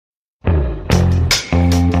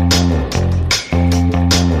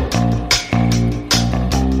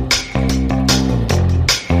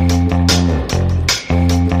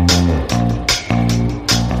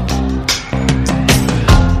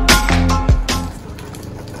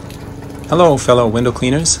Hello fellow window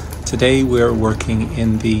cleaners. Today we're working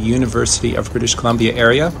in the University of British Columbia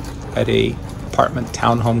area at a apartment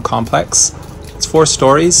townhome complex. It's 4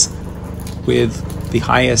 stories with the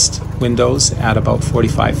highest windows at about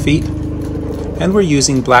 45 feet, and we're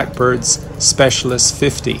using Blackbird's Specialist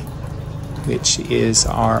 50, which is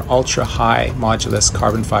our ultra high modulus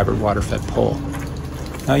carbon fiber water fed pole.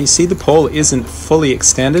 Now you see the pole isn't fully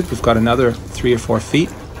extended. We've got another 3 or 4 feet.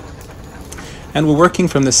 And we're working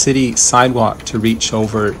from the city sidewalk to reach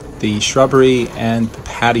over the shrubbery and the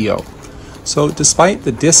patio. So despite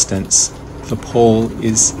the distance, the pole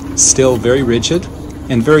is still very rigid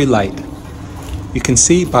and very light. You can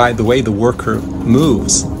see by the way the worker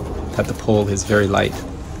moves that the pole is very light.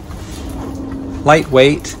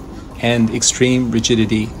 Lightweight and extreme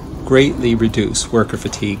rigidity greatly reduce worker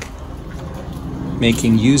fatigue,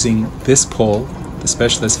 making using this pole, the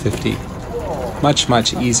Specialist 50,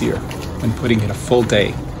 much easier when putting in a full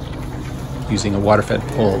day using a water-fed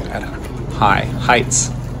pole at high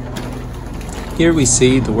heights. Here we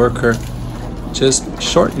see the worker just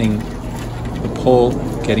shortening the pole,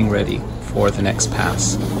 getting ready for the next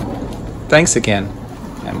pass. Thanks again,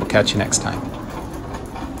 and we'll catch you next time.